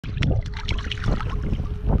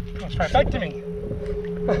Straight back to me.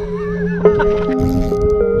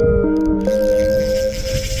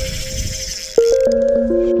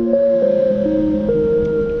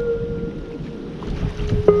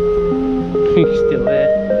 He's still there.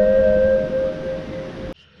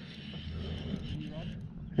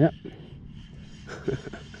 Yep.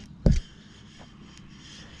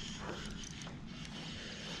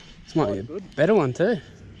 This might be a better one too.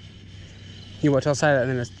 You watch, I'll say that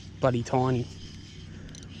and then it's bloody tiny.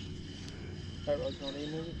 That rod's not in,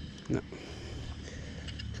 is it? No.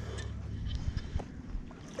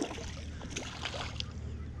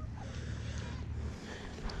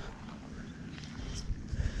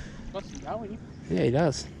 Got some going. Yeah, he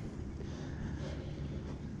does.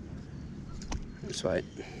 Just wait.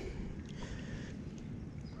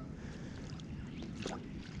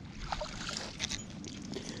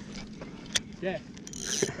 Yeah.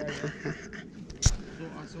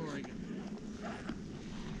 I saw Reagan.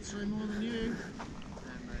 3 more than you.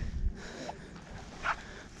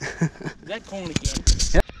 Is that corn again?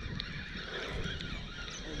 Yep.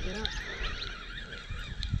 Get up.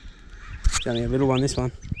 It's only a little one, this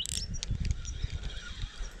one.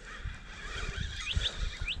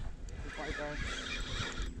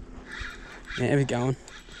 Yeah, have it going.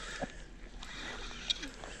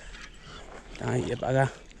 Don't eat your bugger.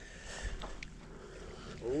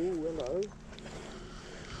 Oh, hello.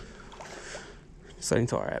 Just let him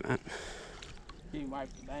tire out, mate. You wave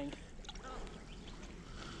the bank.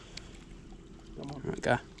 Come on. Right,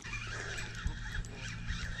 go.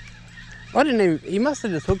 I didn't even, he must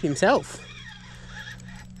have just hooked himself.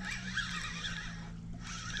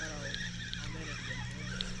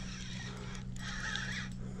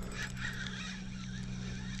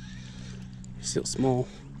 He's still small.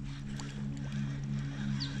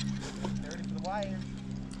 Ready for the wave.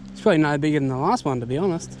 It's probably no bigger than the last one, to be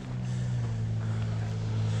honest.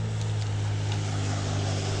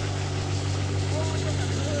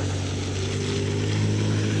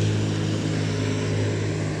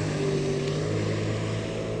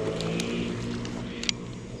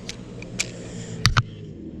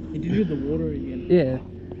 Did you do the water again? Yeah.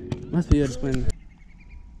 Must be just when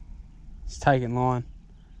it's taking line.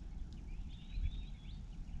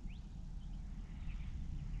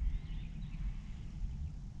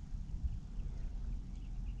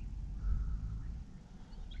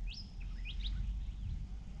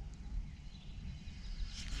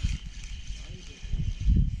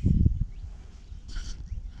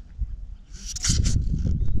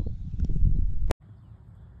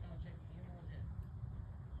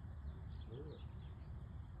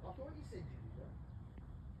 I thought you said you